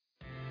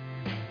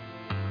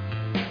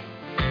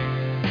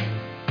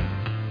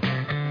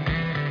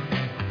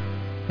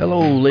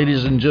Hello,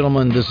 ladies and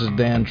gentlemen. This is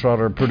Dan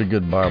Trotter, Pretty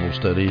Good Bible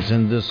Studies.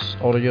 In this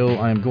audio,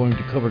 I am going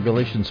to cover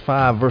Galatians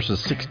 5,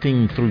 verses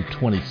 16 through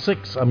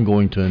 26. I'm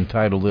going to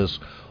entitle this,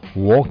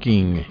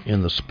 Walking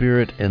in the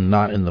Spirit and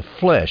Not in the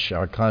Flesh.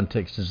 Our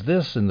context is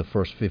this. In the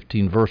first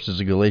 15 verses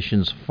of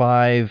Galatians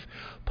 5,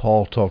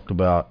 Paul talked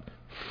about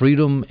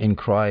freedom in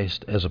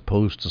Christ as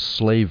opposed to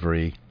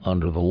slavery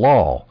under the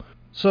law.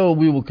 So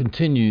we will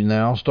continue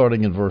now,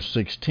 starting in verse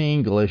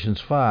 16,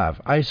 Galatians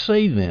 5. I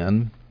say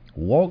then,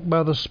 walk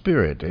by the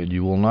Spirit, and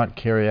you will not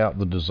carry out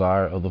the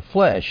desire of the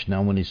flesh.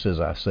 Now, when he says,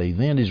 I say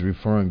then, he's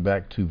referring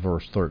back to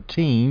verse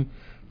 13.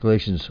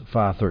 Galatians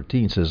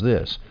 5:13 says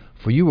this,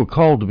 For you were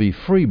called to be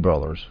free,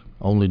 brothers,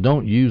 only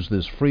don't use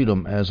this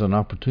freedom as an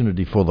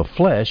opportunity for the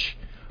flesh,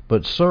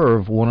 but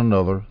serve one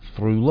another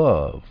through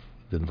love.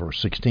 Then verse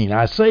 16,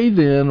 I say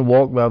then,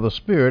 walk by the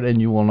Spirit,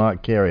 and you will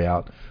not carry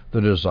out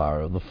the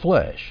desire of the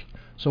flesh.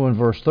 So in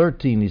verse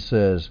 13 he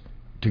says,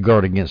 to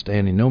guard against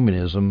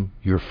antinomianism,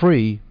 you're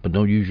free, but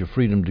don't use your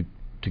freedom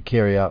to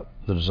carry out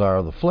the desire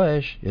of the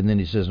flesh. And then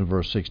he says in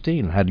verse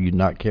 16, how do you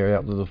not carry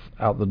out the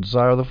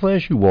desire of the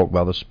flesh? You walk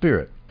by the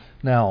Spirit.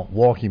 Now,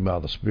 walking by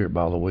the Spirit,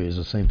 by the way, is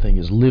the same thing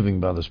as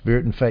living by the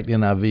Spirit. In fact,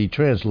 NIV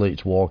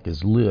translates walk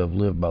as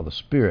live by the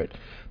Spirit.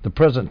 The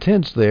present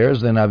tense there,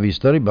 as the NIV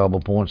Study Bible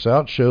points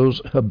out, shows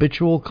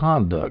habitual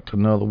conduct.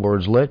 In other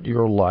words, let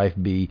your life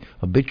be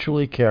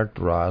habitually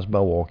characterized by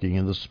walking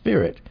in the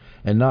Spirit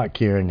and not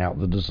carrying out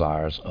the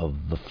desires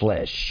of the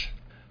flesh.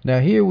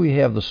 Now here we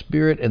have the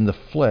Spirit and the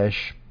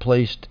flesh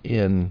placed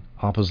in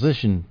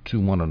opposition to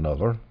one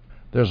another.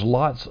 There's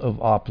lots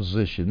of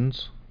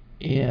oppositions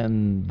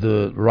in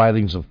the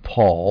writings of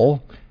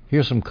Paul.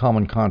 Here's some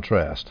common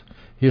contrast.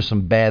 Here's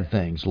some bad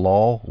things: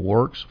 law,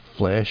 works,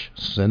 flesh,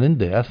 sin, and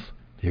death.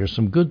 Here's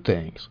some good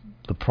things: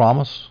 the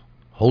promise,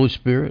 Holy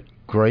Spirit,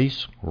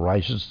 grace,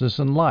 righteousness,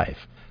 and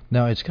life.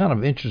 Now it's kind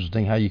of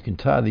interesting how you can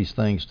tie these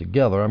things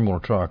together. I'm going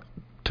to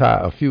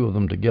tie a few of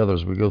them together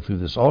as we go through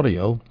this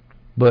audio.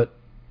 But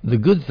the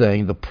good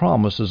thing, the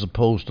promise, is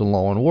opposed to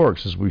law and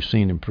works, as we've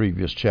seen in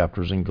previous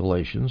chapters in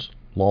Galatians.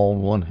 Law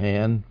on one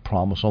hand,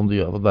 promise on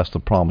the other. That's the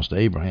promise to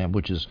Abraham,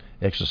 which is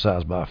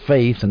exercised by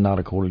faith and not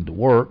according to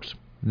works.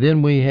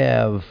 Then we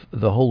have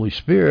the Holy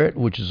Spirit,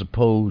 which is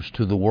opposed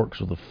to the works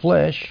of the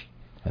flesh,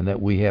 and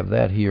that we have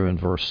that here in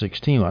verse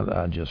 16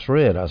 I just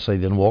read. I say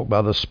then, walk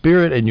by the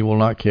Spirit, and you will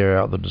not carry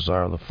out the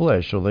desire of the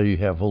flesh. So there you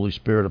have Holy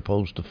Spirit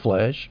opposed to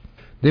flesh.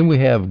 Then we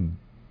have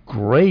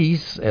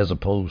grace as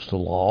opposed to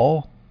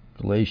law.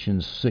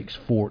 Galatians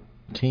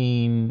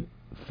 6:14,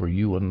 for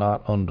you are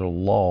not under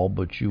law,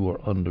 but you are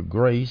under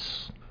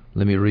grace.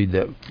 Let me read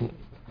that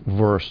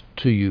verse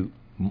to you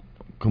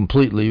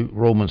completely.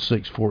 Romans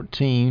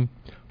 6:14,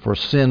 for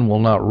sin will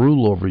not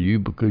rule over you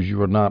because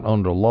you are not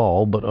under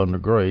law, but under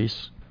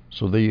grace.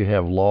 So there you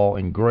have law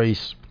and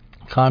grace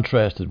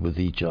contrasted with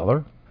each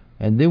other.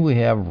 And then we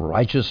have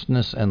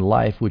righteousness and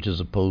life, which is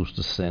opposed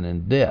to sin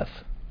and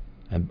death.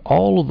 And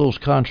all of those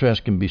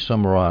contrasts can be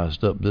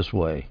summarized up this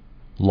way: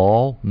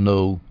 law,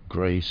 no;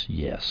 grace,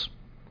 yes.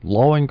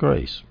 Law and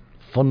grace,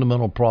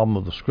 fundamental problem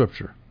of the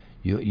Scripture.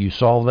 You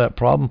solve that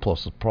problem,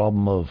 plus the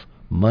problem of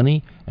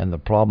money and the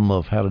problem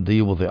of how to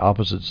deal with the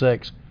opposite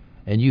sex,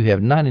 and you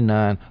have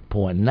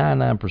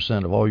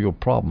 99.99% of all your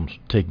problems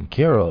taken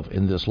care of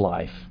in this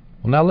life.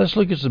 Well, now let's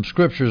look at some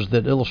scriptures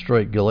that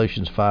illustrate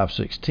Galatians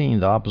 5:16,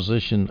 the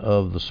opposition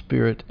of the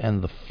Spirit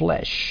and the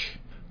flesh.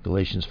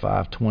 Galatians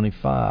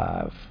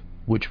 5:25.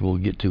 Which we'll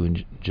get to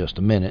in just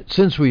a minute.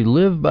 Since we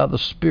live by the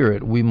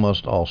Spirit, we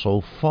must also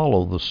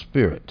follow the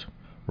Spirit.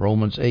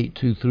 Romans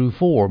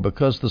 8:2-4,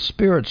 because the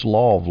Spirit's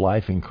law of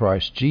life in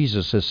Christ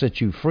Jesus has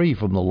set you free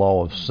from the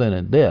law of sin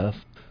and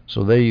death.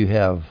 So there you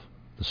have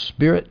the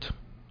Spirit,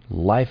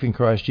 life in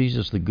Christ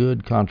Jesus, the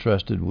good,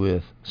 contrasted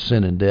with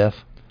sin and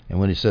death. And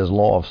when he says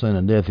law of sin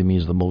and death, he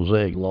means the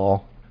Mosaic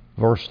law.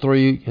 Verse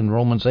 3 in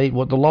Romans 8,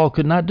 what the law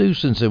could not do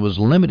since it was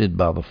limited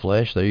by the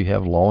flesh. There you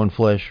have law and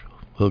flesh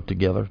hooked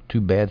together,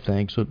 two bad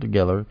things hooked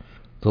together.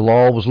 The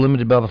law was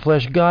limited by the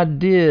flesh. God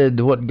did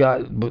what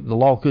the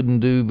law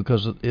couldn't do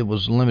because it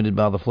was limited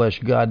by the flesh.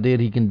 God did.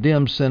 He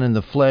condemned sin in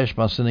the flesh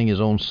by sending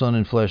his own Son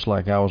in flesh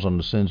like ours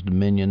under sin's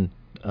dominion,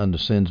 under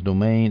sin's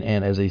domain,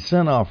 and as a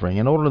sin offering,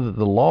 in order that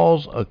the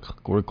law's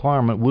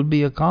requirement would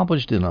be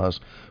accomplished in us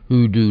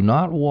who do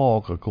not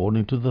walk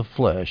according to the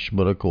flesh,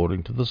 but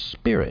according to the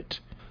Spirit.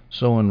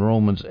 So in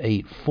Romans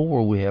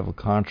 8:4, we have a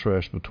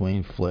contrast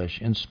between flesh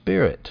and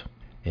spirit.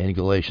 In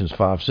Galatians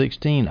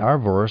 5:16, our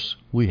verse,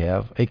 we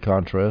have a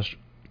contrast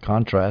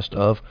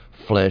of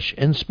flesh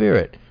and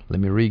spirit. Let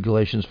me read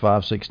Galatians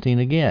 5:16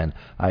 again.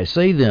 I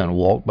say then,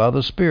 walk by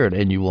the Spirit,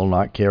 and you will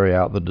not carry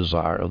out the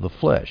desire of the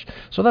flesh.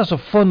 So that's a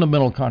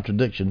fundamental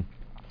contradiction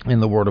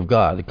in the Word of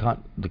God,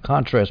 the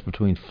contrast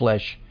between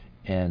flesh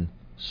and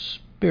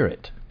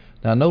spirit.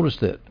 Now notice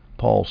that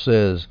Paul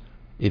says,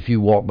 if you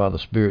walk by the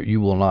Spirit,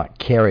 you will not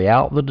carry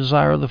out the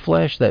desire of the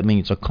flesh. That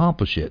means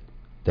accomplish it.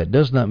 That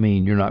does not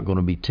mean you're not going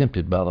to be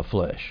tempted by the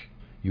flesh.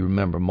 You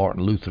remember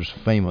Martin Luther's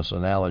famous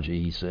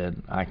analogy. He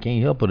said, I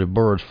can't help it if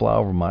birds fly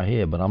over my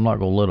head, but I'm not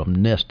going to let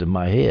them nest in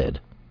my head,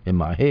 in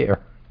my hair.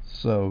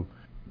 So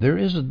There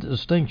is a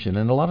distinction,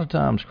 and a lot of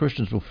times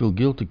Christians will feel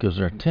guilty because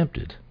they're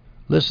tempted.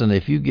 Listen,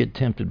 if you get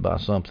tempted by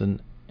something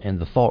and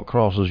the thought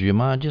crosses your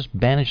mind, just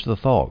banish the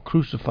thought.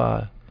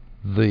 Crucify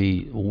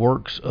the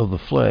works of the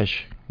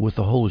flesh with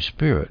the Holy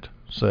Spirit.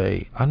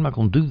 Say, I'm not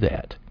going to do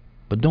that.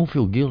 But don't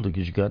feel guilty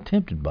because you got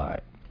tempted by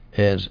it.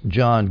 As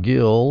John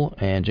Gill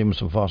and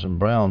Jameson Fawcett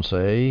Brown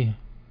say,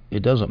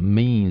 it doesn't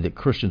mean that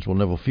Christians will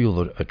never feel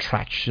the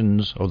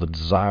attractions or the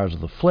desires of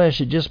the flesh.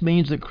 It just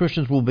means that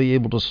Christians will be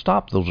able to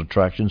stop those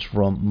attractions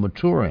from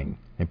maturing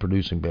and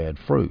producing bad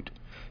fruit.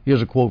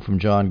 Here's a quote from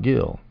John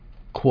Gill.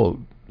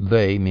 Quote,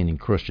 they, meaning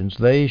Christians,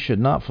 they should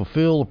not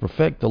fulfill or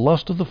perfect the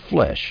lust of the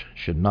flesh,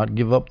 should not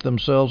give up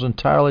themselves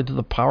entirely to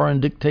the power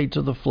and dictates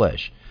of the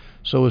flesh,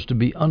 so as to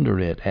be under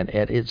it and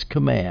at its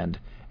command,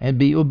 and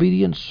be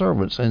obedient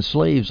servants and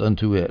slaves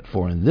unto it.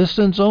 For in this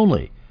sense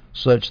only,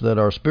 such that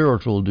are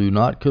spiritual do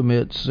not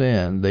commit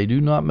sin, they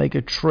do not make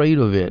a trade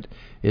of it,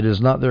 it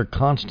is not their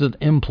constant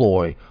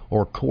employ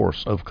or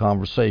course of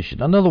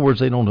conversation. In other words,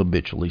 they don't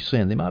habitually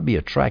sin. They might be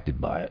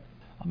attracted by it.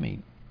 I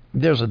mean,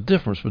 there's a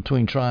difference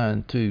between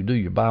trying to do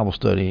your Bible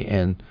study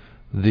and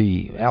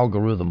the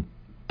algorithm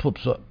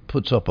puts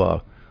up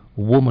a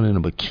woman in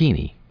a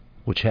bikini,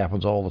 which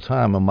happens all the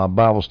time on my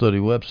Bible study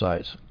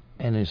websites,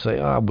 and they say,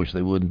 I wish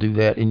they wouldn't do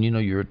that, and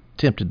you're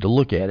tempted to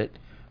look at it.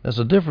 There's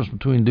a difference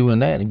between doing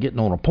that and getting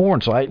on a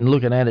porn site and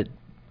looking at it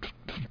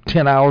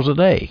 10 hours a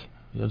day.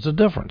 There's a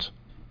difference.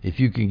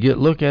 If you can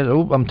look at it,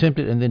 I'm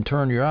tempted, and then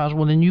turn your eyes,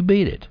 well, then you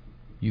beat it.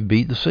 You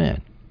beat the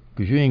sin,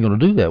 because you ain't going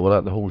to do that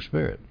without the Holy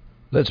Spirit.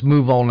 Let's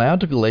move on now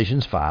to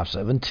Galatians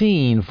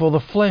 5:17. For the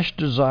flesh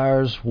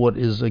desires what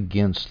is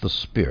against the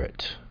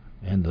Spirit,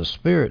 and the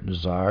Spirit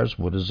desires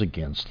what is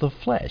against the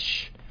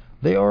flesh.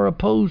 They are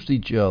opposed to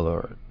each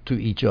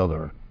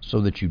other,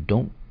 so that you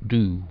don't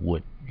do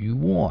what you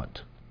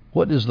want.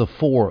 What is the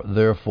for,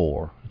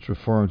 therefore? It's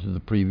referring to the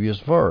previous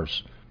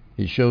verse.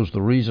 It shows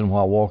the reason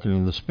why walking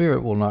in the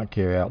Spirit will not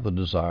carry out the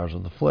desires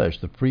of the flesh.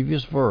 The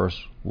previous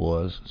verse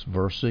was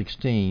verse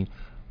 16.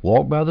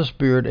 Walk by the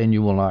Spirit and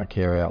you will not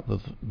carry out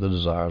the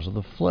desires of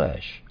the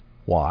flesh.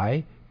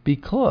 Why?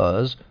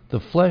 Because the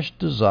flesh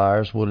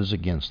desires what is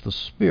against the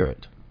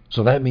Spirit.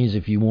 So that means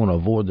if you want to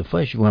avoid the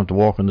flesh, you're going to have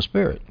to walk in the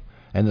Spirit.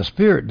 And the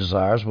Spirit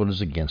desires what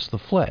is against the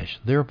flesh.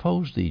 They're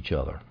opposed to each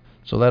other.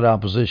 So that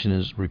opposition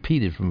is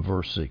repeated from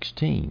verse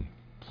 16.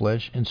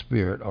 Flesh and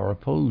Spirit are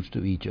opposed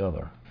to each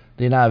other.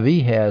 The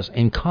NIV has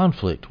in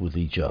conflict with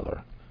each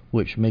other,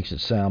 which makes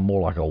it sound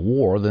more like a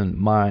war than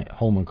my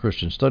Holman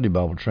Christian Study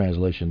Bible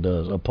translation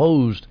does.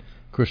 Opposed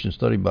Christian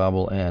Study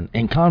Bible and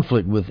in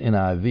conflict with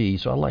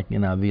NIV. So I like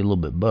NIV a little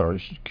bit better.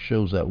 It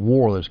shows that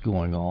war that's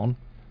going on.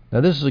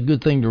 Now this is a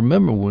good thing to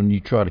remember when you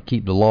try to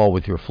keep the law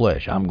with your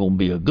flesh. I'm going to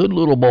be a good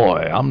little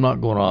boy. I'm not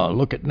going to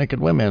look at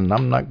naked women.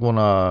 I'm not going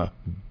to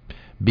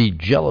be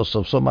jealous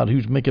of somebody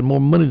who's making more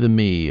money than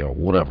me or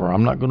whatever.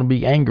 I'm not going to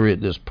be angry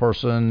at this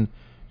person.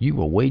 You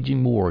are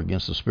waging war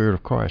against the Spirit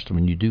of Christ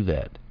when you do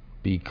that,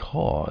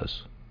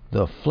 because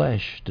the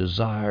flesh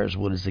desires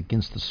what is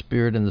against the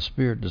Spirit, and the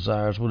Spirit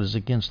desires what is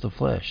against the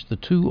flesh. The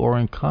two are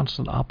in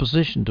constant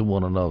opposition to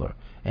one another,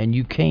 and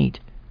you can't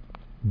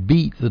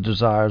beat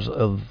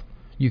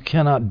you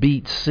cannot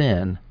beat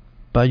sin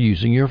by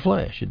using your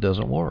flesh. It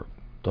doesn't work.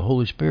 The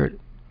Holy Spirit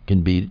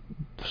can beat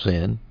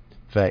sin. In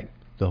fact,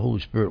 the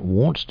Holy Spirit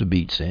wants to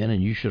beat sin,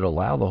 and you should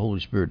allow the Holy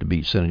Spirit to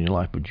beat sin in your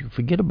life, but you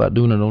forget about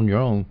doing it on your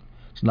own.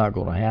 It's not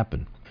going to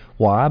happen.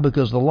 Why?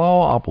 Because the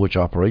law, which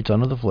operates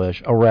under the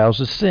flesh,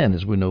 arouses sin,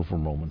 as we know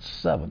from Romans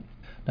 7.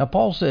 Now,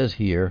 Paul says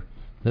here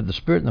that the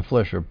Spirit and the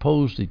flesh are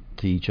opposed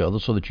to each other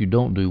so that you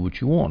don't do what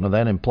you want. Now,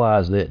 that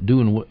implies that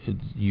doing what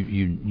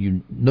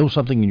you know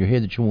something in your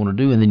head that you want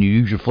to do, and then you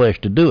use your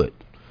flesh to do it,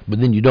 but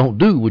then you don't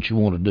do what you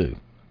want to do.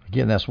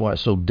 Again, that's why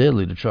it's so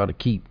deadly to try to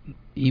keep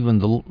even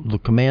the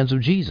commands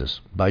of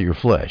Jesus by your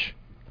flesh,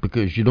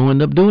 because you don't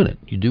end up doing it.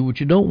 You do what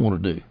you don't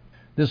want to do.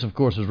 This, of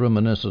course, is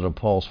reminiscent of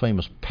Paul's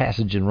famous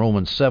passage in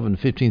Romans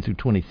 7:15 through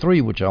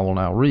 23, which I will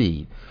now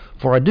read.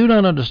 For I do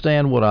not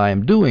understand what I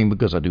am doing,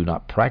 because I do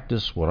not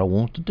practice what I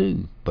want to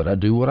do, but I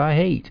do what I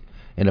hate.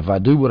 And if I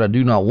do what I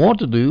do not want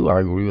to do,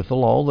 I agree with the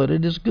law that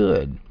it is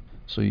good.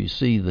 So you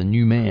see the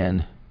new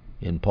man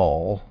in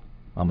Paul.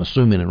 I'm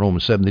assuming in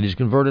Romans 7 that he's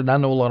converted. I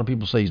know a lot of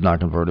people say he's not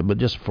converted, but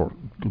just for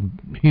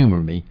humor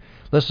me,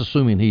 let's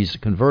assume he's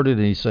converted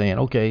and he's saying,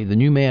 okay, the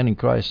new man in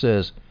Christ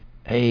says,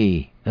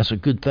 hey, that's a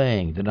good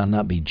thing that I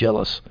not be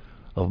jealous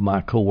of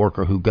my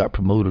coworker who got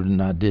promoted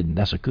and I didn't.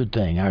 That's a good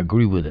thing. I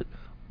agree with it.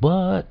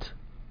 But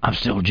I'm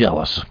still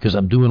jealous because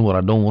I'm doing what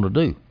I don't want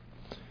to do.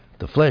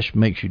 The flesh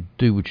makes you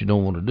do what you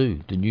don't want to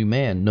do. The new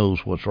man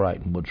knows what's right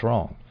and what's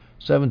wrong.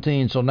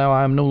 17, so now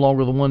I am no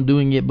longer the one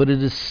doing it, but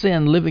it is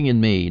sin living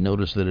in me.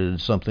 Notice that it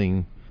is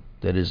something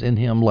that is in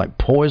him like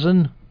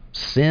poison.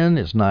 Sin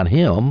is not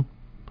him,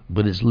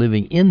 but it's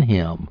living in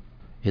him.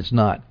 He's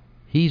not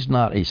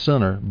a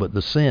sinner, but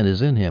the sin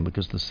is in him,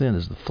 because the sin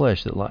is the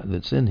flesh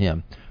that's in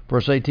him.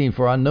 Verse 18,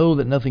 for I know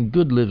that nothing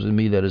good lives in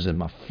me that is in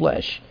my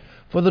flesh.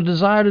 For the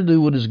desire to do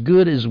what is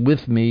good is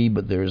with me,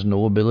 but there is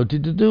no ability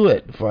to do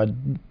it. For I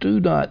do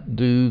not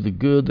do the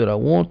good that I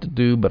want to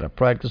do, but I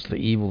practice the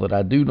evil that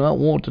I do not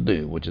want to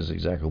do, which is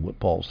exactly what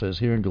Paul says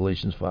here in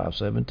Galatians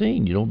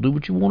 5:17. You don't do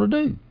what you want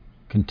to do.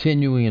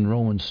 Continuing in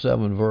Romans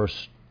 7,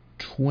 verse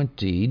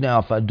 20, now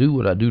if I do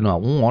what I do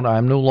not want, I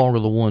am no longer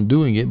the one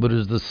doing it, but it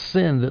is the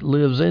sin that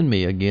lives in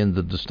me. Again,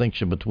 the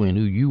distinction between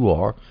who you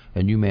are,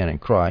 a new man in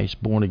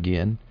Christ, born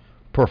again,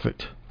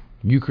 perfect,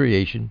 new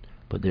creation,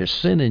 but there's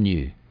sin in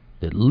you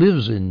that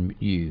lives in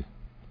you.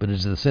 But it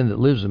is the sin that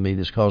lives in me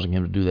that's causing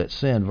him to do that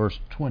sin. Verse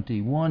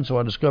 21, so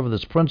I discover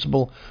this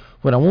principle.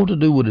 When I want to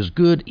do what is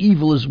good,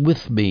 evil is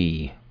with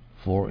me.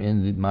 For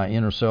in my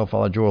inner self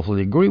I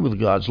joyfully agree with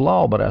God's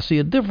law, but I see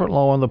a different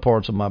law in the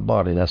parts of my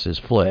body, that's his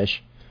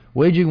flesh,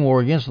 waging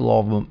war against the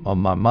law of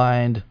my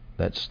mind,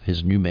 that's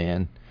his new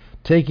man,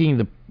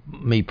 taking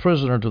me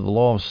prisoner to the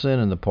law of sin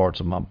in the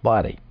parts of my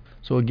body.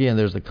 So again,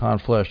 there's the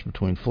conflict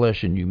between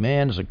flesh and new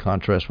man. It's a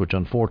contrast which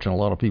unfortunately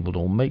a lot of people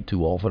don't make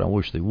too often. I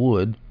wish they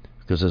would,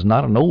 because there's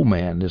not an old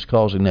man that's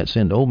causing that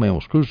sin. The old man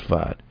was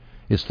crucified.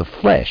 It's the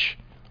flesh,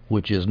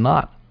 which is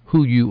not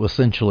who you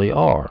essentially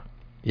are.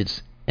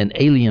 It's an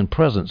alien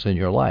presence in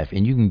your life,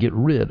 and you can get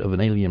rid of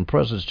an alien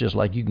presence just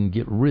like you can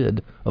get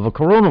rid of a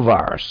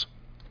coronavirus.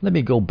 Let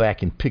me go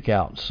back and pick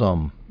out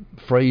some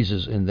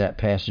phrases in that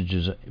passage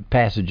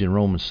in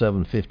Romans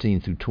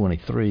 7:15 through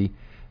 23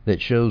 that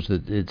shows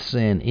that it's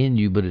sin in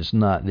you, but it's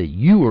not that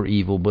you are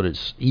evil, but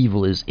it's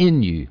evil is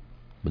in you.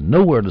 But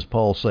nowhere does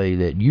Paul say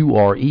that you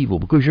are evil,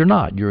 because you're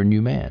not. You're a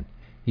new man.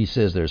 He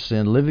says there's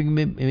sin living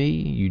in me.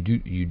 You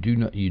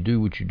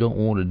do what you don't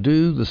want to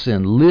do. The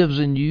sin lives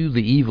in you.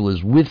 The evil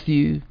is with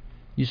you.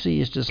 You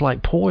see, it's just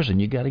like poison.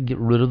 You got to get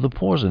rid of the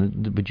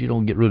poison, but you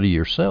don't get rid of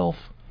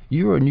yourself.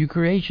 You're a new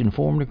creation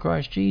formed in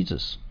Christ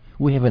Jesus.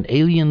 We have an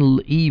alien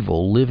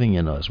evil living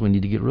in us. We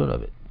need to get rid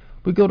of it.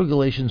 We go to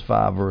Galatians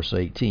 5, verse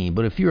 18.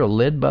 But if you are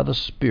led by the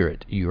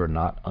Spirit, you are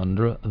not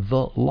under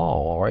the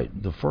law. All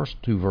right, the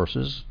first two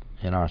verses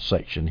in our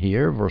section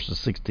here, verses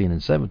 16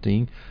 and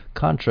 17,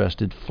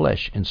 contrasted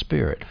flesh and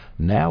spirit.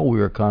 Now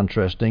we are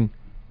contrasting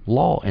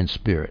law and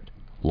spirit.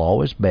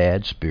 Law is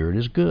bad, spirit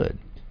is good.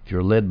 If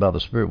you're led by the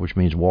Spirit, which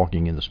means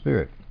walking in the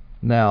Spirit.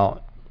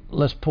 Now,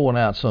 let's point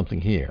out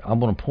something here.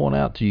 I'm going to point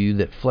out to you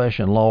that flesh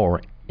and law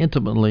are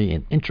intimately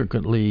and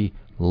intricately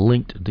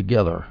linked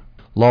together.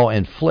 Law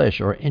and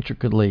flesh are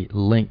intricately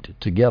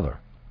linked together.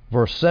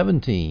 Verse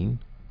 17,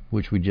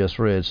 which we just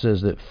read,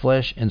 says that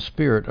flesh and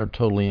spirit are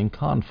totally in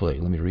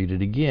conflict. Let me read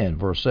it again.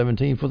 Verse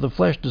 17, for the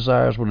flesh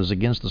desires what is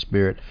against the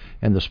spirit,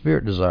 and the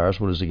spirit desires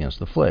what is against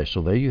the flesh.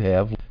 So there you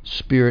have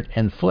spirit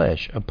and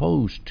flesh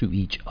opposed to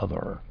each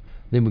other.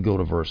 Then we go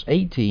to verse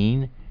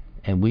 18,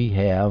 and we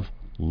have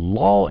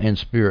law and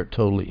spirit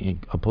totally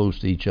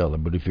opposed to each other.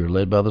 But if you're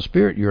led by the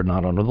Spirit, you're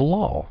not under the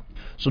law.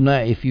 So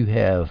now if you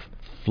have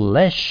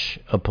flesh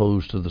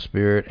opposed to the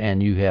Spirit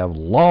and you have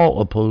law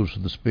opposed to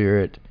the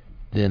Spirit,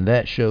 then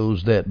that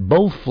shows that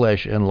both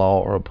flesh and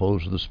law are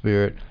opposed to the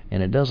Spirit,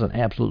 and it doesn't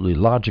absolutely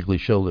logically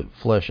show that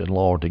flesh and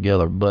law are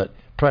together, but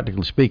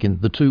practically speaking,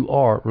 the two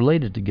are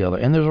related together,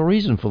 and there's a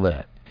reason for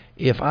that.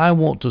 If I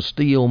want to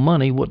steal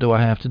money, what do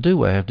I have to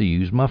do? I have to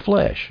use my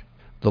flesh.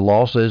 The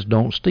law says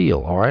don't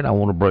steal. All right, I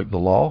want to break the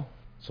law,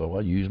 so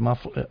I use my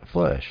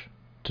flesh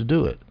to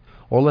do it.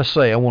 Or let's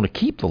say I want to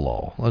keep the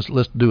law.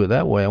 Let's do it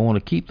that way. I want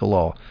to keep the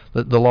law.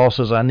 The law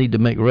says I need to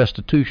make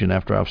restitution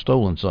after I've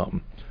stolen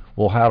something.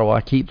 Well, how do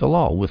I keep the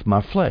law? With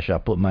my flesh. I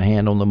put my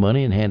hand on the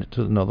money and hand it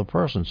to another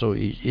person. So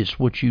it's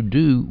what you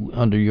do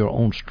under your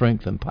own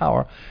strength and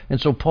power. And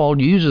so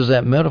Paul uses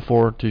that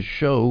metaphor to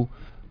show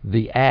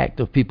the act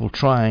of people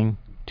trying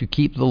to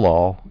keep the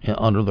law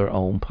under their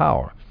own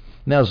power.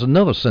 Now, there's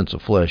another sense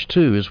of flesh,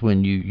 too, is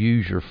when you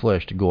use your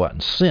flesh to go out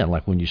and sin,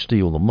 like when you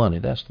steal the money.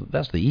 That's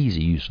the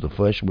easy use of the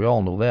flesh. We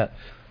all know that.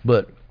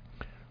 But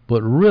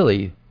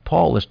really,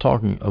 Paul is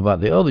talking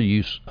about the other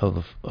use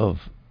of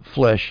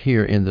flesh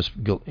here in this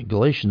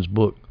Galatians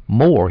book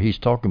more. He's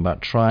talking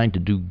about trying to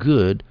do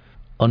good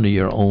under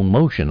your own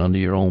motion, under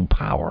your own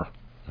power.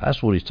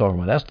 That's what he's talking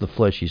about. That's the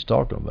flesh he's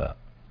talking about.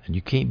 And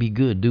you can't be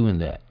good doing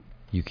that.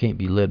 You can't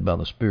be led by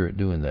the Spirit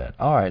doing that.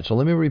 All right, so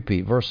let me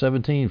repeat. Verse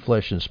 17,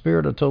 flesh and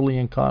spirit are totally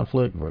in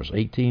conflict. Verse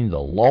 18, the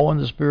law and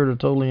the Spirit are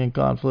totally in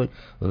conflict.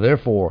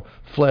 Therefore,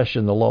 flesh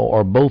and the law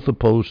are both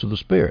opposed to the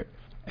Spirit.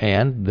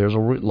 And there's a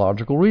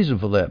logical reason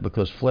for that,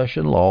 because flesh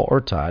and law are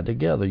tied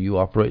together. You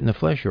operate in the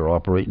flesh, you're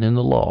operating in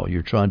the law.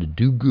 You're trying to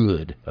do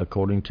good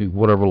according to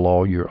whatever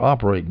law you're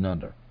operating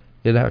under.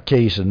 In our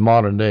case, in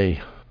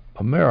modern-day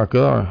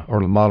America,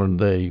 or the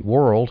modern-day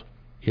world,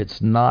 it's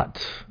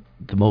not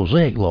the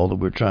Mosaic law that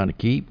we're trying to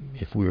keep.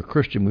 If we were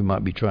Christian, we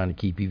might be trying to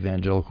keep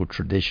evangelical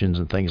traditions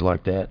and things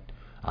like that.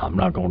 I'm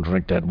not going to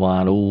drink that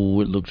wine.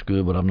 Oh, it looks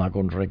good, but I'm not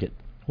going to drink it.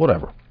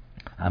 Whatever.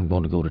 I'm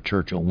going to go to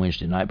church on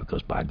Wednesday night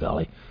because, by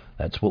golly,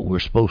 that's what we're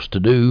supposed to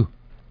do.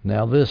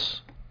 Now,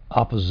 this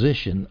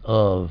opposition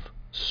of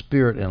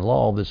spirit and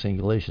law, this in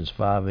Galatians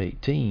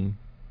 5:18,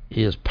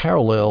 is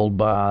paralleled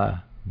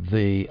by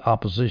the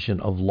opposition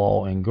of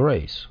law and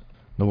grace.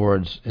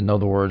 In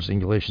other words, in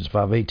Galatians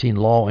 5:18,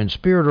 law and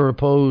spirit are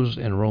opposed.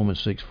 In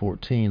Romans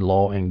 6:14,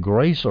 law and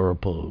grace are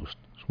opposed,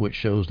 which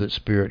shows that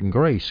spirit and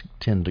grace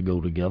tend to go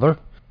together.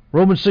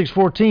 Romans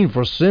 6:14,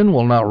 for sin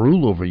will not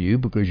rule over you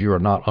because you are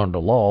not under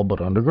law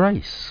but under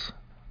grace.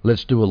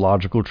 Let's do a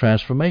logical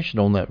transformation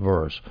on that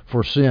verse.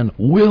 For sin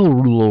will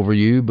rule over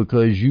you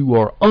because you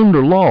are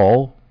under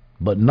law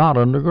but not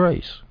under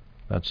grace.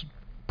 That's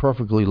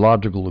perfectly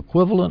logical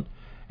equivalent,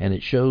 and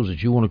it shows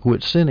that you want to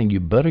quit sinning. You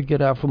better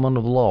get out from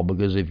under the law,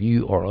 because if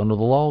you are under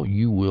the law,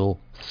 you will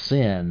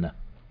sin.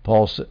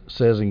 Paul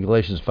says in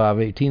Galatians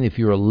 5:18, if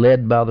you are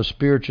led by the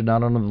Spirit, you're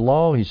not under the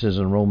law. He says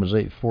in Romans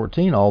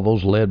 8:14, all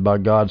those led by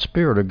God's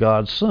Spirit are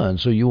God's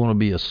sons. So you want to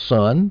be a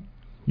son,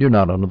 you're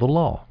not under the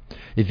law.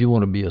 If you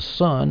want to be a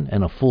son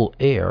and a full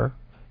heir,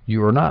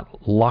 you are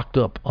not locked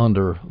up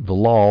under the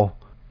law,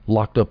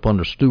 locked up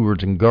under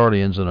stewards and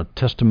guardians in a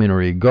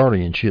testamentary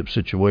guardianship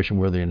situation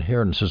where the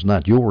inheritance is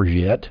not yours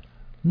yet.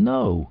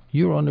 No,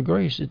 you're under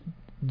grace.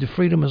 The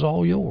freedom is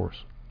all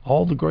yours.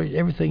 All the grace,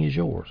 everything is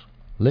yours.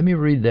 Let me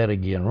read that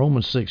again.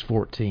 Romans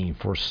 6:14.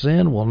 For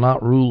sin will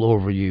not rule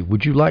over you.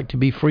 Would you like to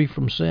be free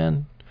from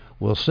sin?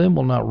 Well, sin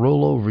will not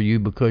rule over you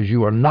because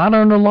you are not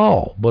under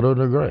law, but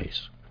under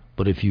grace.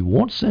 But if you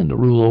want sin to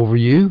rule over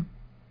you,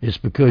 it's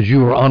because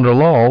you are under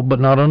law, but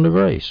not under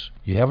grace.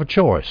 You have a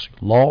choice,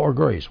 law or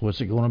grace.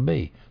 What's it going to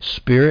be?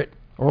 Spirit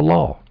or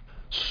law?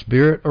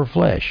 Spirit or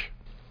flesh?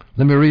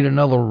 Let me read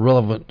another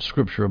relevant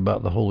scripture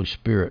about the Holy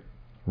Spirit.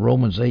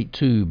 Romans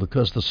 8:2,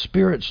 because the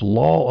Spirit's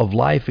law of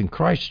life in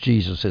Christ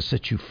Jesus has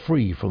set you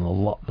free from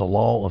the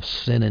law of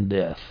sin and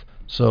death.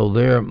 So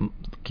they're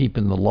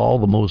keeping the law,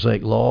 the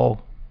Mosaic law,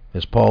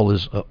 as Paul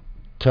is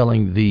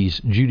telling these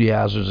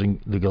Judaizers in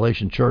the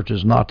Galatian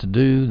churches not to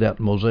do. That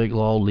Mosaic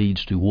law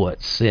leads to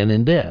what? Sin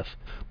and death.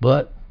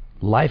 But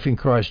life in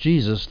Christ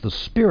Jesus, the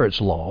Spirit's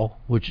law,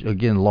 which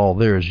again, law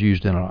there is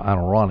used in an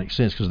ironic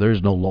sense because there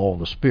is no law of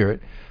the Spirit,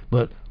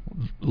 but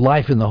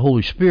life in the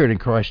Holy Spirit in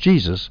Christ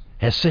Jesus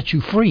has set you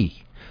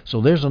free.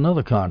 So there's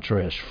another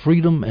contrast,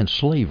 freedom and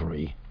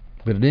slavery.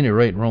 But at any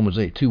rate, in Romans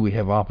 8:2, we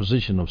have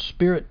opposition of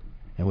spirit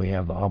and we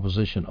have the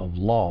opposition of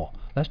law.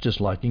 That's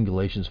just like in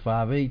Galatians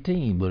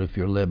 5:18. But if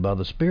you're led by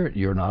the Spirit,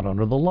 you're not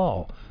under the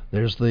law.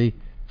 There's the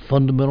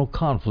fundamental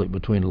conflict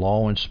between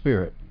law and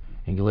spirit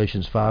in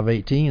Galatians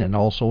 5:18 and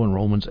also in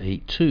Romans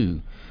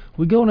 8:2.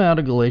 We go now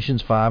to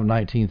Galatians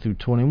 5:19 through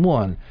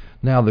 21.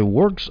 Now the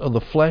works of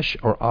the flesh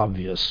are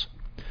obvious: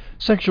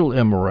 sexual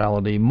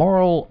immorality,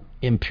 moral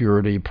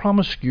impurity,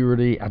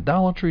 promiscuity,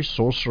 idolatry,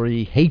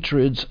 sorcery,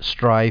 hatreds,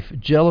 strife,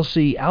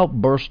 jealousy,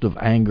 outburst of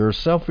anger,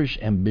 selfish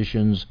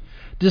ambitions,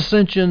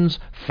 dissensions,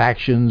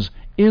 factions,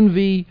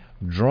 envy,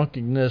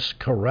 drunkenness,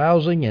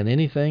 carousing, and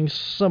anything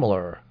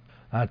similar.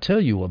 I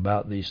tell you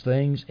about these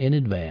things in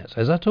advance,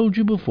 as I told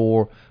you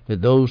before,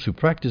 that those who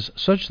practice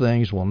such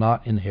things will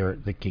not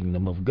inherit the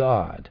kingdom of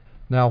God.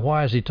 Now,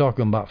 why is he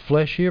talking about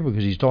flesh here?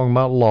 Because he's talking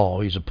about law.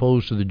 He's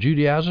opposed to the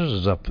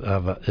Judaizers,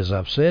 as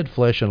I've said.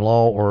 Flesh and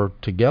law are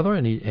together,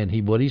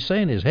 and what he's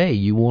saying is, hey,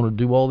 you want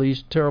to do all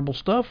these terrible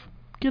stuff?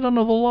 Get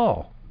under the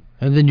law,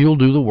 and then you'll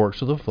do the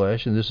works of the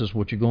flesh, and this is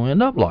what you're going to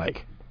end up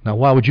like. Now,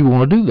 why would you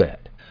want to do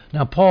that?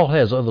 Now, Paul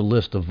has other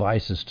list of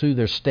vices too.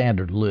 Their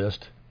standard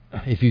list.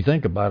 If you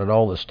think about it,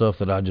 all the stuff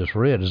that I just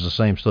read is the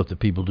same stuff that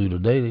people do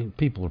today.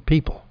 People are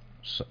people.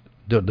 So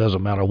it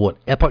doesn't matter what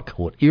epoch,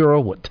 what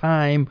era, what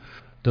time.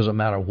 Doesn't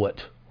matter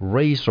what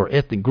race or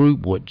ethnic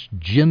group, what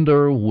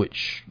gender,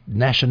 which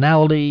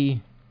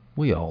nationality.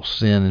 We all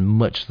sin in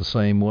much the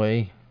same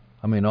way.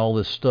 I mean, all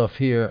this stuff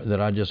here that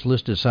I just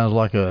listed sounds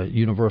like a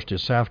University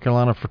of South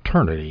Carolina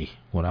fraternity.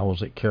 When I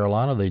was at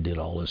Carolina, they did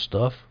all this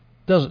stuff.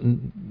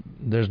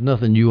 There's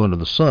nothing new under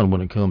the sun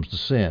when it comes to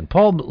sin.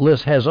 Paul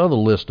has other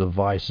list of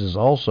vices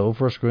also.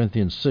 1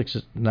 Corinthians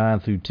 6:9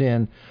 through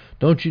 10.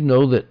 Don't you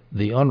know that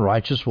the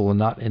unrighteous will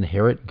not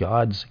inherit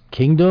God's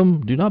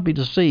kingdom? Do not be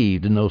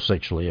deceived, and no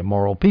sexually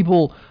immoral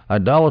people,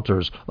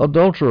 idolaters,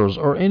 adulterers,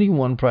 or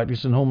anyone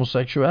practicing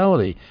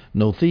homosexuality,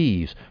 no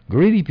thieves,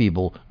 greedy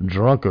people,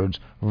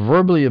 drunkards,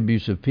 verbally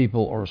abusive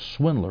people, or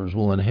swindlers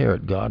will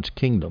inherit God's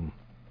kingdom.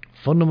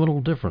 Fundamental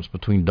difference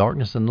between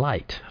darkness and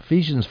light.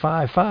 Ephesians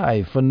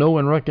 5:5, for know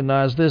and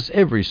recognize this,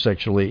 every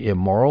sexually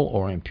immoral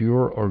or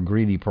impure or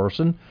greedy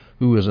person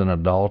who is an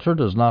idolater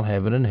does not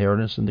have an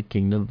inheritance in the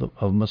kingdom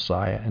of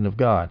Messiah and of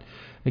God.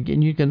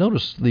 Again, you can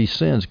notice these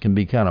sins can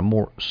be kind of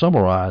more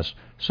summarized: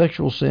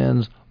 sexual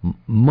sins,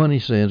 money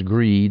sins,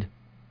 greed,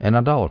 and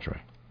idolatry.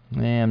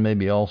 And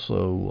maybe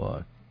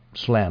also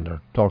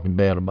slander, talking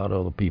bad about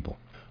other people.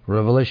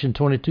 Revelation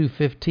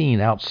 22:15,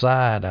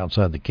 outside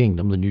the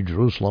kingdom, the New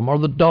Jerusalem, are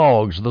the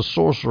dogs, the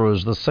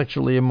sorcerers, the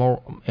sexually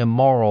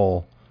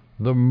immoral,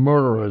 the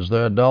murderers,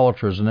 the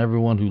idolaters, and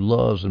everyone who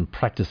loves and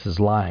practices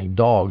lying.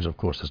 Dogs, of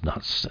course, it's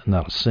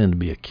not a sin to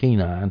be a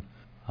canine.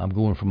 I'm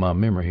going from my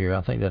memory here.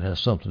 I think that has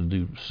something to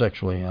do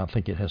sexually. I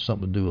think it has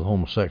something to do with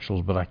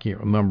homosexuals, but I can't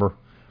remember.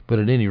 But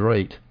at any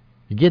rate,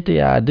 you get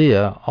the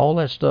idea. All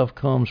that stuff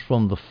comes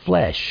from the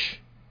flesh.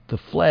 The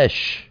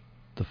flesh.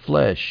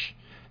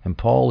 And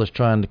Paul is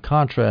trying to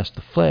contrast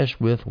the flesh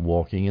with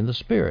walking in the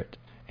Spirit.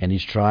 And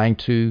he's trying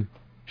to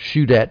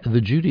shoot at the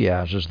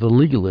Judaizers, the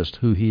legalists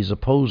who he's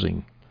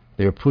opposing.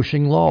 They're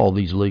pushing law,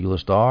 these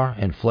legalists are,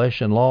 and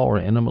flesh and law are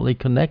intimately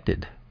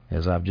connected,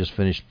 as I've just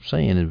finished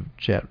saying in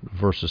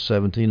verses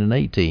 17 and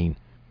 18.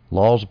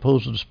 Law is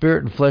opposed to the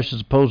Spirit, and flesh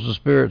is opposed to the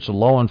Spirit, so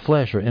law and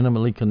flesh are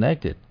intimately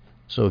connected.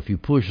 So if you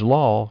push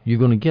law, you're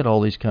going to get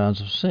all these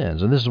kinds of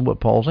sins, and this is what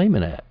Paul's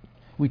aiming at.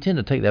 We tend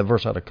to take that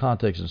verse out of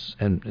context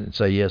and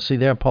say, yeah, see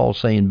there Paul's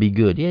saying be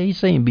good. Yeah, he's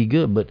saying be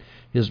good, but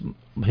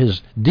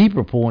his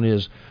deeper point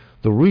is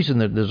the reason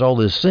that there's all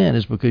this sin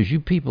is because you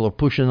people are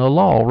pushing the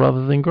law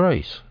rather than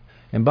grace.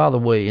 And by the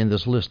way, in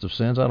this list of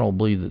sins, I don't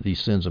believe that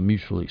these sins are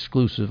mutually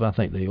exclusive. I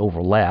think they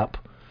overlap.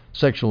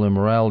 Sexual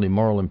immorality,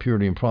 moral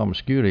impurity, and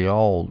promiscuity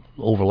all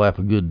overlap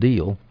a good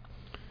deal.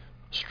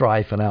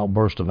 Strife and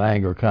outburst of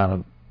anger kind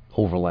of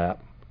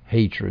overlap.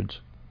 Hatreds.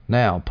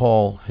 Now,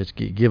 Paul has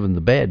given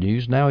the bad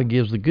news. Now he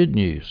gives the good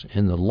news.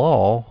 In the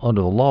law,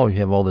 under the law, you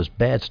have all this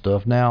bad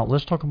stuff. Now,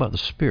 let's talk about the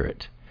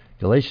Spirit.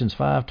 Galatians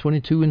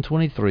 5:22 and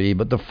 23.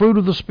 But the fruit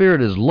of the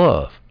Spirit is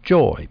love,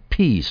 joy,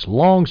 peace,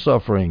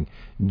 long-suffering,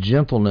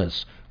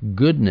 gentleness,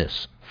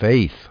 goodness,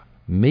 faith,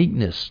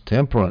 meekness,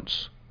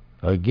 temperance.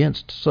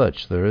 Against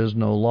such there is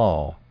no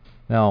law.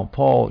 Now,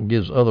 Paul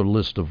gives other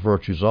list of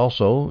virtues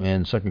also.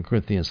 In 2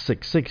 Corinthians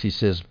 6:6, he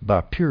says, by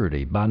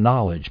purity, by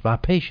knowledge, by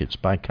patience,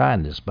 by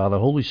kindness, by the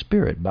Holy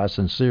Spirit, by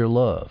sincere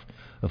love.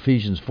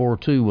 Ephesians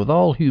 4:2, with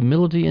all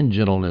humility and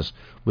gentleness,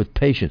 with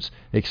patience,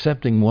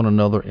 accepting one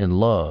another in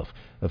love.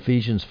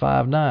 Ephesians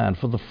 5:9,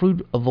 for the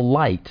fruit of the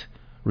light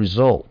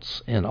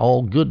results in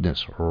all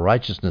goodness,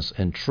 righteousness,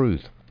 and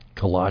truth.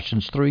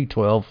 Colossians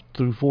 3:12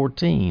 through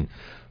 14.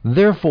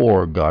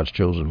 Therefore, God's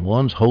chosen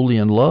ones, holy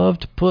and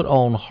loved, put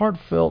on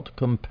heartfelt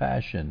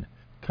compassion,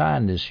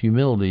 kindness,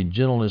 humility,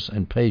 gentleness,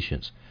 and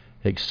patience,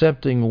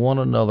 accepting one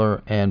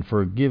another and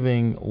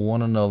forgiving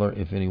one another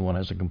if anyone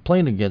has a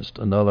complaint against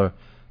another,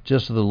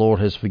 just as the Lord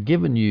has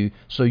forgiven you,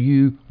 so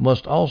you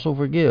must also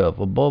forgive.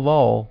 Above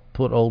all,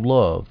 put on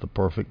love, the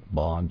perfect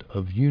bond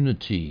of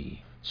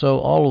unity. So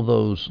all of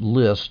those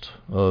lists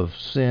of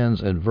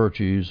sins and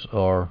virtues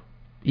are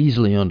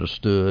easily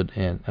understood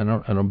and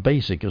are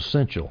basic,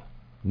 essential.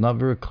 Not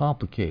very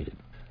complicated.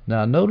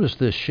 Now notice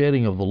this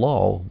shedding of the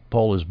law.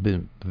 Paul has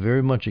been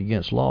very much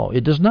against law.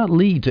 It does not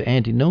lead to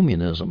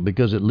antinomianism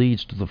because it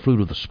leads to the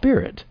fruit of the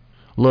Spirit.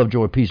 Love,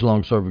 joy, peace,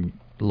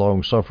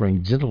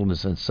 long-suffering,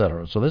 gentleness,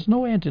 etc. So there's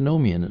no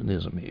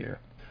antinomianism here.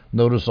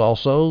 Notice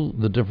also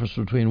the difference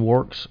between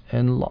works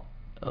and law.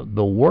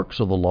 The works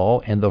of the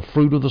law and the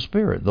fruit of the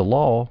Spirit. The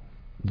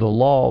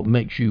law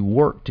makes you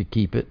work to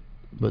keep it,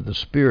 but the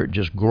Spirit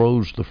just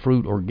grows the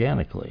fruit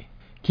organically.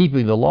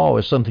 Keeping the law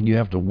is something you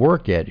have to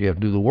work at. You have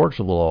to do the works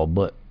of the law.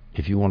 But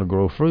if you want to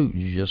grow fruit,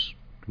 you just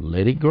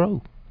let it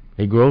grow.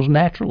 It grows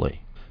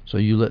naturally. So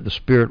you let the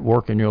Spirit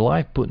work in your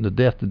life, putting to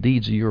death the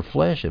deeds of your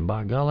flesh. And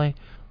by golly,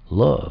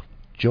 love,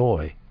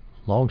 joy,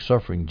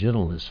 long-suffering,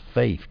 gentleness,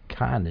 faith,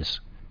 kindness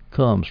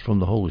comes from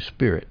the Holy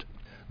Spirit.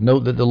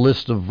 Note that the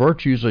list of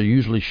virtues are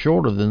usually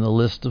shorter than the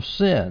list of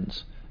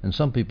sins. And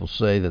some people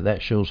say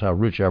that shows how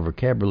rich our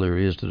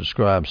vocabulary is to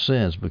describe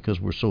sins because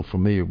we're so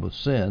familiar with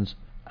sins.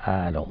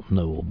 I don't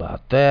know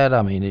about that.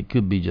 I mean, it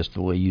could be just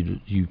the way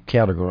you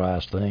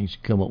categorize things. You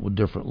come up with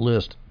different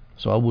lists.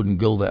 So I wouldn't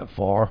go that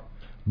far.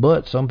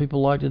 But some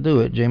people like to do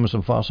it.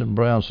 Jameson, Fawcett, and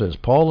Brown says,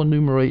 Paul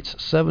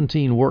enumerates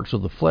 17 works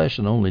of the flesh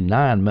and only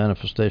 9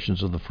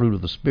 manifestations of the fruit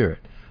of the Spirit.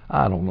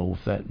 I don't know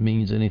if that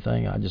means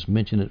anything. I just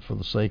mention it for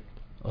the sake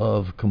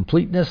of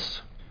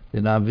completeness. The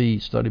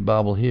NIV Study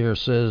Bible here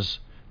says,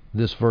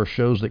 this verse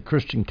shows that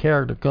Christian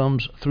character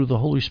comes through the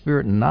Holy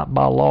Spirit and not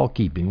by law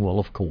keeping. Well,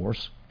 of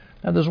course.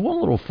 Now, there's one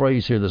little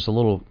phrase here that's a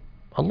little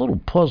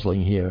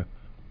puzzling here.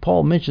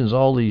 Paul mentions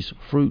all this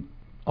fruit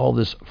of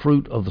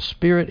the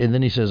Spirit, and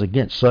then he says,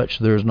 against such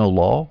there is no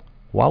law.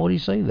 Why would he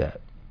say that?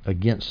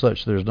 Against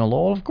such there is no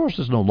law. Well, of course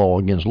there's no law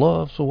against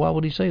love, so why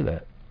would he say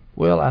that?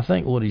 Well, I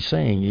think what he's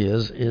saying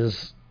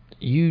is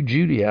you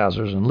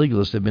Judaizers and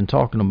legalists have been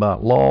talking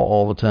about law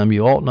all the time.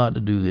 You ought not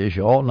to do this.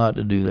 You ought not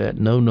to do that.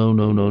 No, no,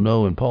 no, no,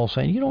 no. And Paul's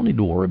saying you don't need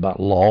to worry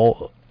about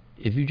law.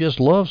 If you just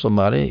love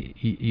somebody,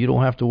 you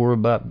don't have to worry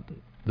about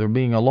there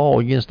being a law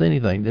against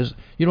anything.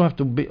 You don't have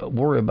to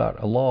worry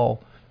about a law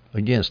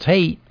against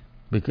hate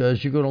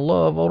because you're going to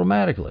love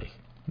automatically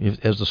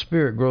as the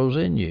Spirit grows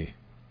in you.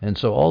 And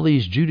so all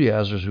these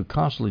Judaizers who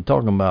constantly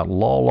talking about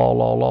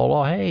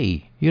law,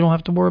 hey, you don't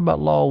have to worry about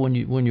law when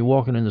you're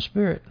walking in the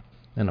Spirit.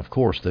 And of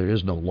course there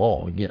is no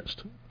law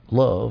against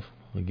love,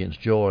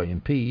 against joy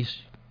and peace.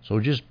 So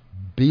just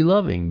be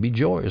loving, be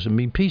joyous, and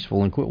be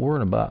peaceful, and quit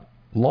worrying about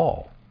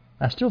law.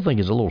 I still think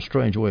it's a little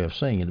strange way of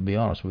saying it, to be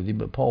honest with you,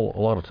 but Paul a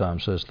lot of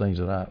times says things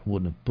that I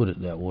wouldn't have put it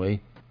that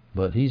way.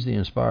 But he's the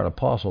inspired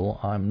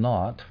apostle. I'm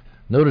not.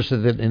 Notice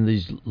that in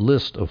these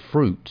list of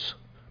fruits,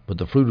 but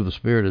the fruit of the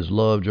Spirit is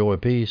love, joy,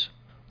 peace.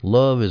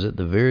 Love is at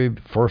the very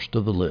first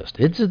of the list.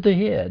 It's at the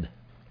head.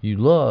 You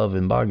love,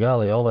 and by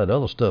golly, all that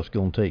other stuff's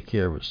going to take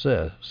care of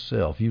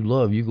itself. You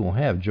love, you're going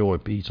to have joy,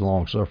 peace,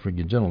 long-suffering,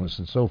 and gentleness,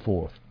 and so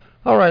forth.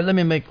 All right, let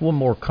me make one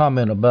more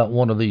comment about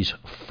one of these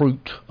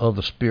fruit of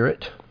the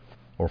Spirit,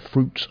 or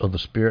fruits of the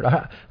Spirit.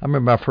 I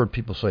remember I've heard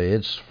people say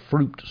it's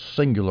fruit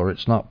singular,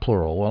 it's not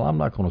plural. Well, I'm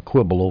not going to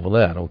quibble over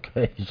that,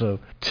 okay? So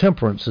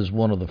temperance is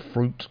one of the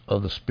fruits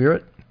of the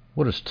Spirit.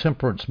 What does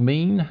temperance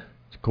mean?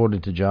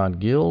 According to John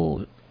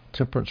Gill,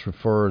 temperance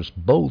refers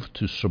both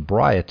to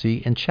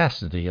sobriety and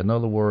chastity. In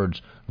other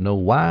words, no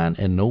wine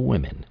and no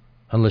women,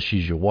 unless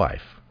she's your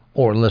wife,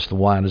 or unless the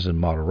wine is in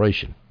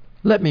moderation.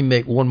 Let me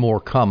make one more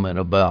comment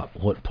about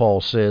what Paul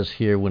says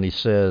here when he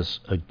says,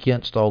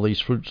 against all these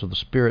fruits of the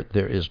Spirit,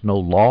 there is no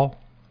law.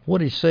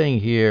 What he's saying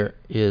here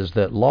is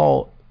that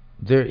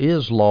there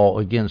is law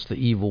against the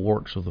evil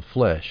works of the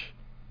flesh,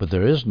 but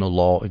there is no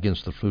law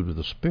against the fruit of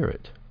the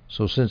Spirit.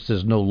 So since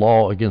there's no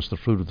law against the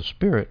fruit of the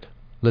Spirit,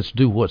 let's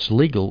do what's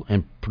legal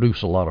and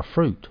produce a lot of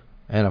fruit.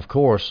 And of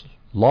course,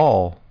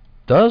 law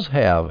does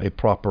have a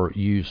proper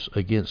use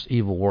against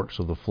evil works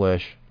of the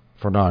flesh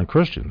for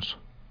non-Christians.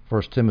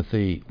 1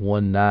 Timothy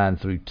 1:9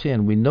 through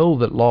 10, we know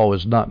that law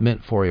is not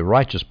meant for a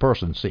righteous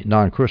person. See,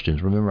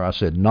 non-Christians. Remember I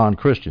said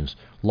non-Christians.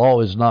 Law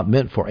is not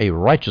meant for a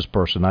righteous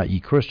person, i.e.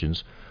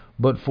 Christians,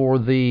 but for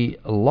the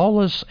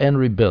lawless and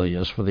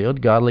rebellious, for the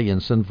ungodly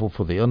and sinful,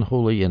 for the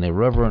unholy and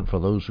irreverent, for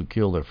those who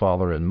kill their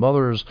father and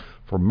mothers,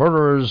 for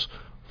murderers,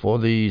 for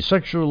the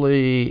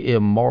sexually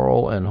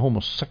immoral and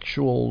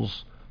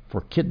homosexuals,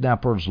 for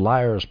kidnappers,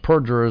 liars,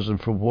 perjurers,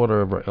 and for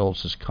whatever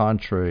else is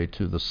contrary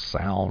to the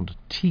sound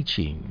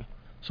teaching.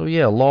 So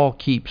yeah, law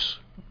keeps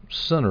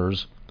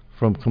sinners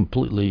from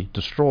completely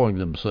destroying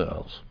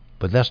themselves.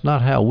 But that's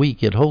not how we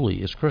get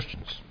holy as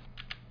Christians.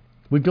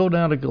 We go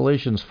down to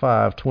Galatians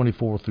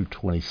 5:24 through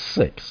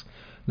 26.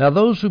 Now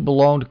those who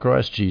belong to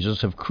Christ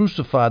Jesus have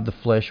crucified the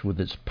flesh with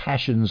its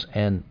passions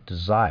and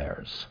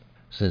desires.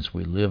 Since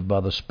we live by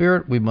the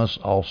Spirit, we must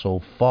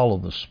also follow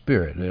the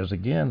Spirit. There's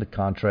again the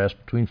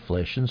contrast between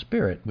flesh and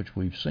spirit, which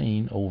we've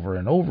seen over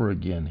and over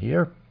again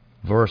here.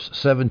 Verse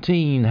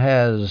 17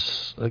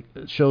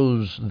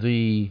 shows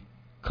the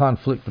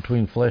conflict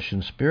between flesh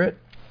and spirit.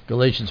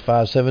 Galatians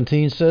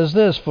 5:17 says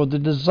this, for the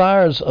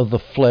desires of the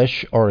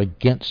flesh are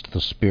against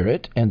the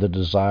Spirit, and the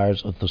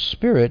desires of the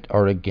Spirit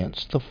are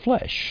against the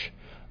flesh.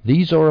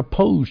 These are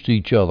opposed to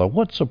each other.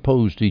 What's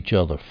opposed to each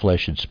other?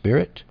 Flesh and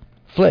spirit.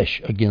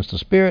 Flesh against the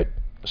Spirit,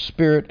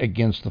 Spirit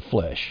against the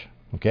flesh.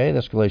 Okay,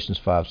 that's Galatians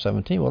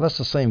 5:17. Well, that's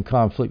the same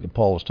conflict that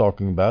Paul is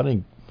talking about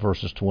in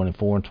verses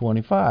 24 and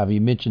 25. He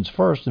mentions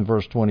first in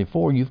verse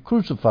 24, you've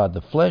crucified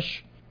the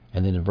flesh,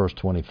 and then in verse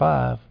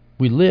 25,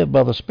 we live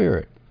by the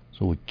Spirit.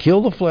 So we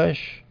kill the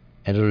flesh,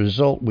 and as a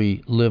result,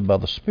 we live by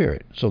the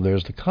Spirit. So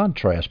there's the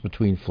contrast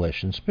between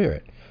flesh and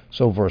spirit.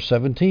 So verse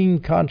 17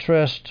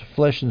 contrasts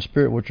flesh and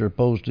spirit, which are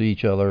opposed to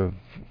each other.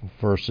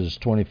 Verses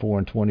 24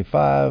 and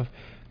 25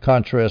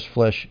 contrast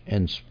flesh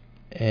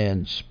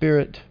and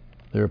spirit.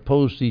 They're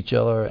opposed to each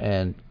other.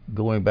 And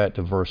going back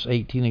to verse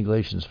 18 in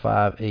Galatians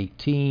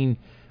 5:18,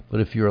 but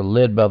if you're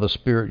led by the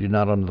Spirit, you're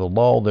not under the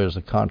law. There's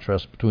a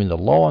contrast between the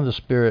law and the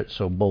Spirit.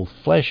 So both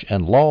flesh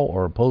and law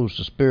are opposed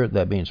to spirit.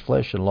 That means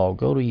flesh and law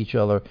go to each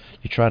other.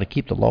 You try to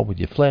keep the law with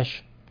your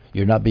flesh,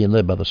 you're not being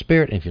led by the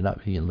Spirit. And if you're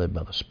not being led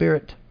by the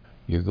Spirit,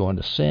 you're going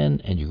to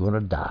sin and you're going to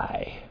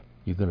die.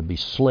 You're going to be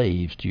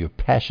slaves to your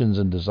passions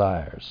and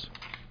desires.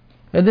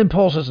 And then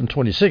Paul says in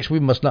 26, we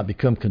must not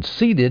become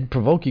conceited,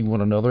 provoking one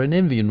another and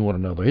envying one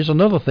another. Here's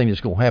another thing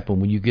that's going to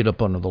happen when you get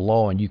up under the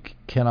law and you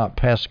cannot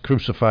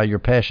crucify your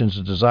passions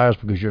and desires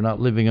because you're not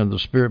living under the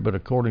Spirit, but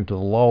according to the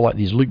law, like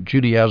these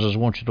Judaizers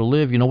want you to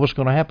live. You know what's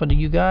going to happen to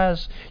you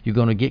guys? You're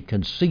going to get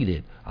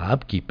conceited. I'm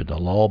keeping the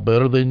law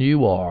better than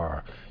you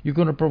are. You're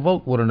going to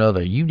provoke one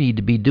another. You need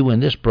to be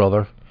doing this,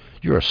 brother.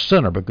 You're a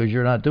sinner because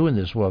you're not doing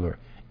this, brother.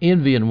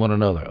 Envying one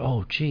another.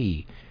 Oh,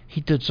 gee. He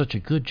did such a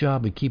good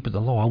job in keeping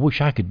the law. I wish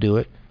I could do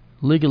it.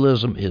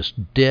 Legalism is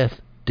death,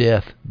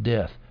 death,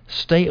 death.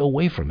 Stay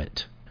away from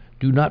it.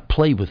 Do not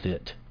play with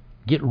it.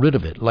 Get rid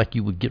of it like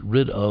you would get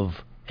rid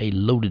of a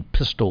loaded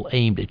pistol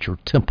aimed at your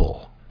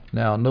temple.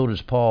 Now,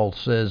 notice Paul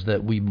says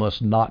that we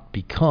must not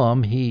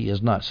become. He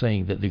is not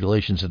saying that the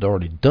Galatians had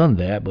already done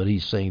that, but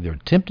he's saying they're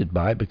tempted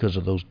by it because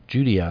of those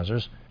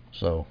Judaizers.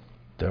 So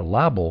they're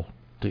liable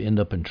to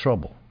end up in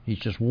trouble. He's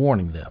just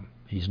warning them.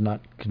 He's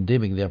not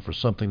condemning them for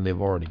something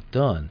they've already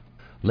done.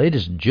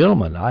 Ladies and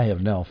gentlemen, I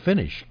have now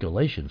finished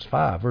Galatians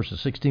 5,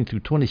 verses 16 through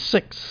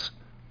 26,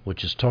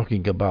 which is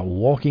talking about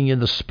walking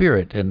in the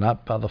Spirit and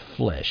not by the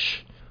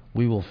flesh.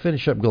 We will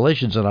finish up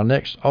Galatians in our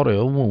next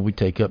audio when we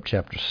take up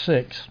chapter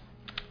 6.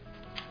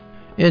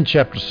 In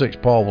chapter 6,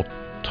 Paul will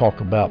talk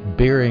about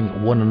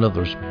bearing one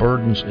another's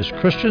burdens as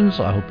Christians.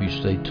 I hope you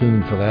stay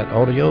tuned for that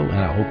audio, and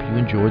I hope you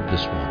enjoyed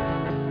this one.